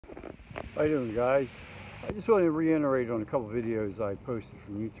How you doing, guys? I just want to reiterate on a couple videos I posted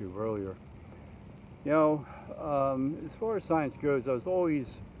from YouTube earlier. As far as science goes, I was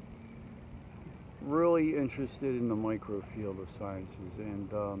always really interested in the micro field of sciences,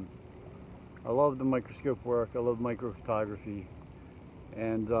 and I love the microscope work. I love microphotography,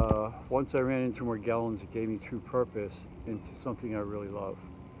 and once I ran into morgellons, it gave me true purpose into something I really love.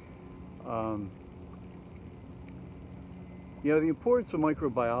 The importance of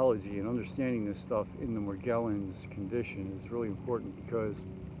microbiology and understanding this stuff in the morgellons condition is really important, because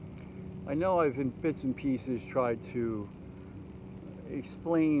I know I've in bits and pieces tried to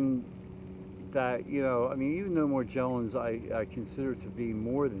explain that, even though morgellons I consider to be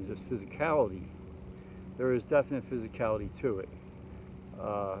more than just physicality, there is definite physicality to it.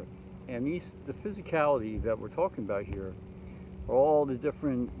 And the physicality that we're talking about here are all the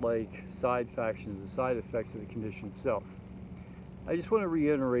different side factions, the side effects of the condition itself. I just want to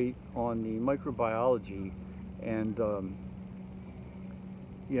reiterate on the microbiology and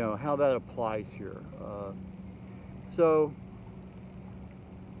how that applies here. So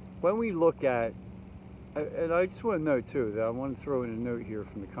when we look at, and I just want to note too that I want to throw in a note here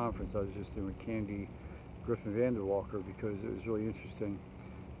from the conference I was just in with Candy Griffin Vanderwalker, because it was really interesting.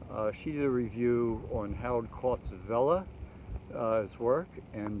 She did a review on Howard Kautz-Vella's work,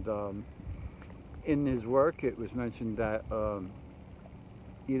 and in his work it was mentioned that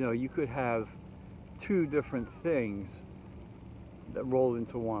you could have two different things that roll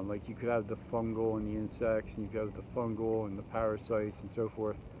into one. Like you could have the fungal and the insects, and you could have the fungal and the parasites and so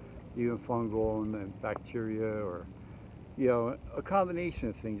forth, even fungal and then bacteria, or a combination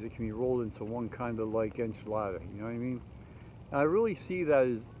of things that can be rolled into one kind of like enchilada, you know what I mean? And I really see that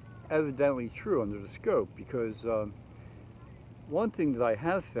as evidently true under the scope, because one thing that I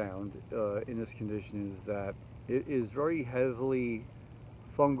have found in this condition is that it is very heavily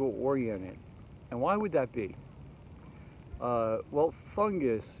fungal oriented. And why would that be? Well,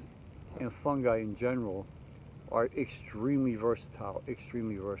 fungus and fungi in general are extremely versatile,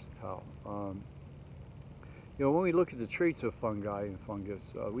 extremely versatile. When we look at the traits of fungi and fungus,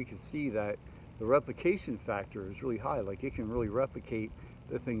 we can see that the replication factor is really high. Like it can really replicate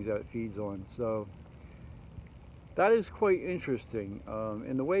the things that it feeds on. So that is quite interesting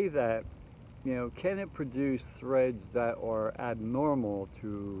in the way that, can it produce threads that are abnormal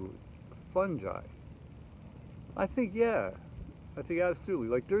to fungi? I think, yeah. I think absolutely.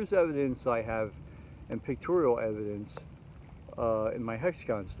 Like there's evidence I have, and pictorial evidence in my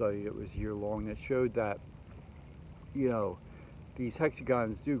hexagon study that was year-long, that showed that, these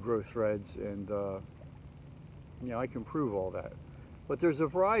hexagons do grow threads, and, I can prove all that. But there's a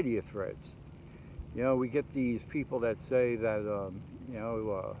variety of threads. We get these people that say that,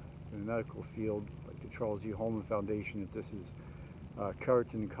 in the medical field, like the Charles E. Holman Foundation, that this is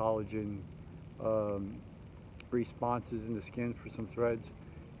keratin, collagen responses in the skin for some threads.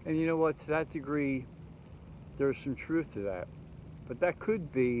 And you know what, to that degree, there's some truth to that. But that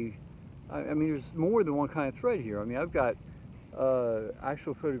could be, there's more than one kind of thread here. I've got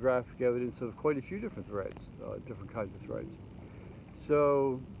actual photographic evidence of quite a few different threads, different kinds of threads.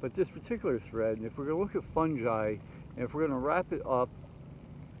 So, but this particular thread, and if we're going to look at fungi, and if we're going to wrap it up,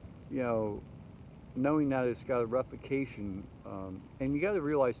 knowing that it's got a replication, and you got to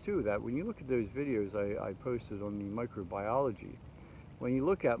realize too that when you look at those videos I posted on the microbiology, when you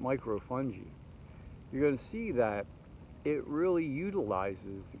look at microfungi, you're going to see that it really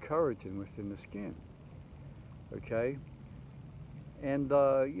utilizes the keratin within the skin. Okay? And,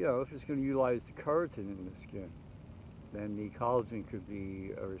 if it's going to utilize the keratin in the skin, then the collagen could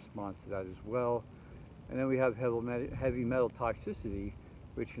be a response to that as well. And then we have heavy metal toxicity,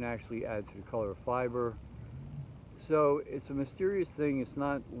 which can actually add to the color of fiber. So it's a mysterious thing. It's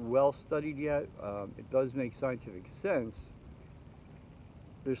not well studied yet. It does make scientific sense.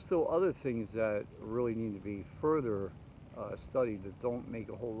 There's still other things that really need to be further studied that don't make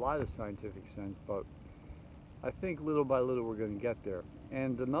a whole lot of scientific sense, but I think little by little we're going to get there.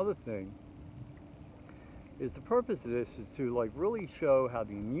 And another thing is, the purpose of this is to really show how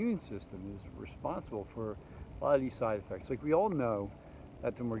the immune system is responsible for a lot of these side effects. Like we all know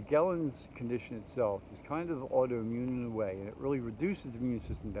that the morgellons condition itself is kind of autoimmune in a way, and it really reduces the immune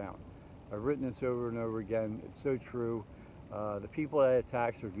system down. I've written this over and over again. It's so true. The people that it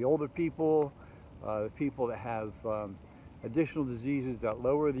attacks are the older people, the people that have additional diseases that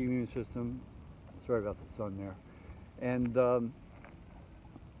lower the immune system. Sorry about the sun there. And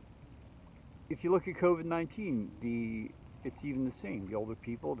if you look at COVID-19, it's even the same. The older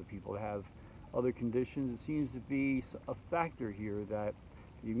people, the people that have other conditions, it seems to be a factor here that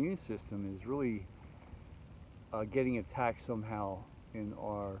the immune system is really getting attacked somehow in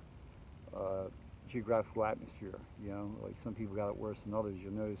our geographical atmosphere. You know, like some people got it worse than others.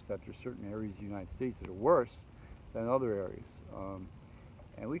 You'll notice that there's certain areas of the United States that are worse than other areas.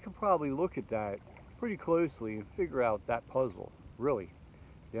 And we can probably look at that pretty closely and figure out that puzzle, really.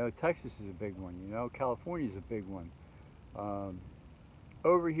 You know, Texas is a big one, you know, California is a big one.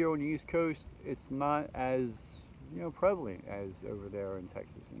 Over here on the East Coast, it's not as, you know, prevalent as over there in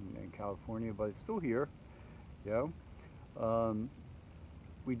Texas and California, but it's still here, you know.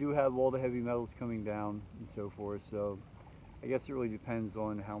 We do have all the heavy metals coming down and so forth, so I guess it really depends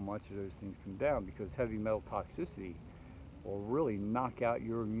on how much of those things come down, because heavy metal toxicity will really knock out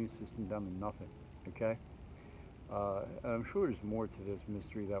your immune system down to nothing, okay? And I'm sure there's more to this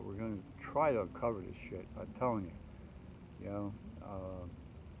mystery that we're going to try to uncover this shit, I'm telling you. You know,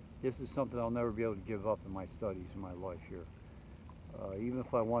 this is something I'll never be able to give up in my studies in my life here. Even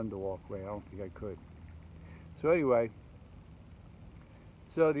if I wanted to walk away, I don't think I could. So anyway,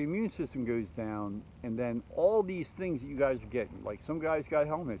 so the immune system goes down, and then all these things that you guys are getting, like some guys got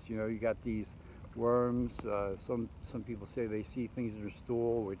helmets, you know, you got these worms, some people say they see things in their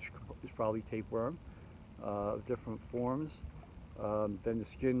stool, which is probably tapeworm of different forms. Then the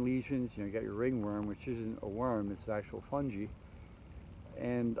skin lesions, you know, you got your ringworm, which isn't a worm, it's actual fungi,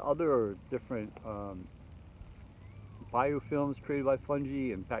 and other different biofilms created by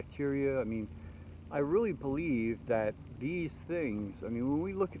fungi and bacteria. I mean, I really believe that these things, I mean, when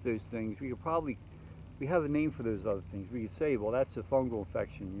we look at those things, we have a name for those other things. We could say, well, that's a fungal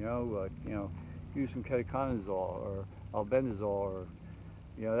infection, you know, use some ketoconazole or albendazole, or,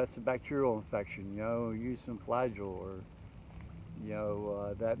 you know, that's a bacterial infection, you know, use some flagyl, or, you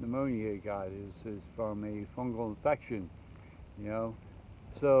know, that pneumonia you got is from a fungal infection, you know.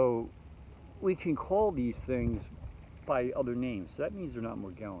 So we can call these things by other names. So that means they're not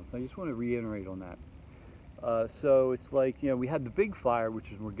morgellons. I just want to reiterate on that. So it's like, you know, we had the big fire, which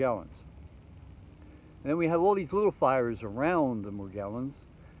is morgellons. And then we have all these little fires around the morgellons.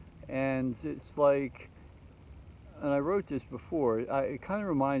 And it's like, and I wrote this before, it kind of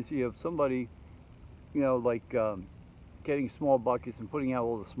reminds me of somebody, you know, like getting small buckets and putting out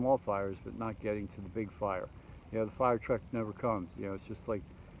all the small fires, but not getting to the big fire. You know, the fire truck never comes. You know, it's just like,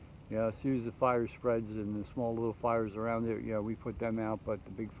 you know, as soon as the fire spreads and the small little fires around it, you know, we put them out, but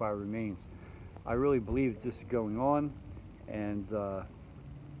the big fire remains. I really believe that this is going on, and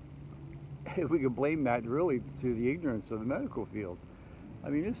if we could blame that really to the ignorance of the medical field. I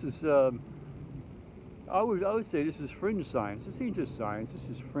mean, this is, I would say this is fringe science. This ain't just science, this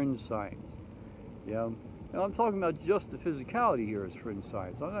is fringe science. You know? And I'm talking about just the physicality here as fringe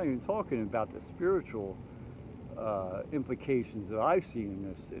science. I'm not even talking about the spiritual implications that I've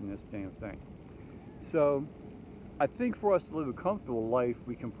seen in this damn thing. So I think for us to live a comfortable life,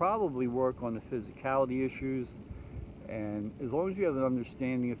 we can probably work on the physicality issues, and as long as you have an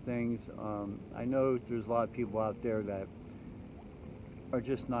understanding of things, I know there's a lot of people out there that are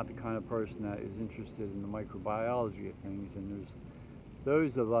just not the kind of person that is interested in the microbiology of things, and there's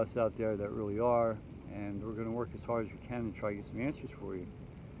those of us out there that really are, and we're going to work as hard as we can to try to get some answers for you.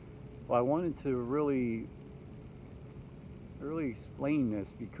 Well, I wanted to really explain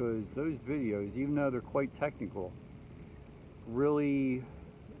this, because those videos, even though they're quite technical, really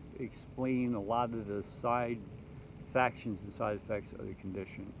explain a lot of the side factions and side effects of the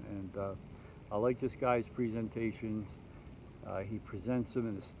condition. And I like this guy's presentations. He presents them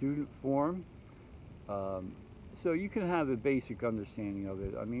in a student form, so you can have a basic understanding of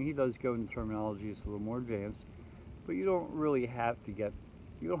it. I mean, he does go into terminology that's a little more advanced, but you don't really have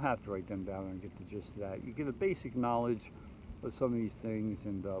to write them down and get the gist of that. You get a basic knowledge of some of these things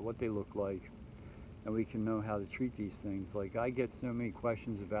and what they look like, and we can know how to treat these things. Like, I get so many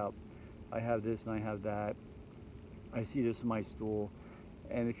questions about, I have this and I have that, I see this in my stool,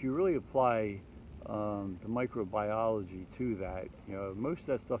 and if you really apply the microbiology to that, you know, most of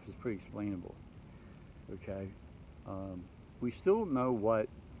that stuff is pretty explainable. Okay, we still don't know what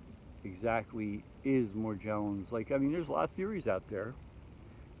exactly is morgellons. Like, I mean, there's a lot of theories out there,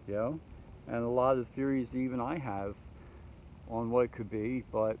 you know, and a lot of theories that even I have on what it could be,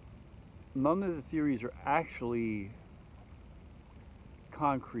 but none of the theories are actually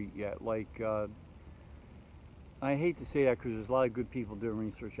concrete yet. Like, I hate to say that, because there's a lot of good people doing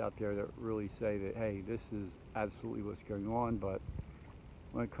research out there that really say that, hey, this is absolutely what's going on, but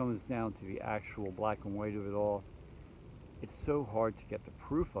when it comes down to the actual black and white of it all, it's so hard to get the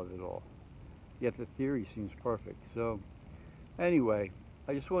proof of it all, yet the theory seems perfect. So anyway,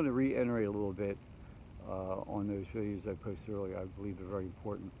 I just want to reiterate a little bit on those videos I posted earlier. I believe they're very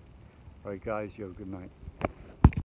important. All right, guys, you have a good night.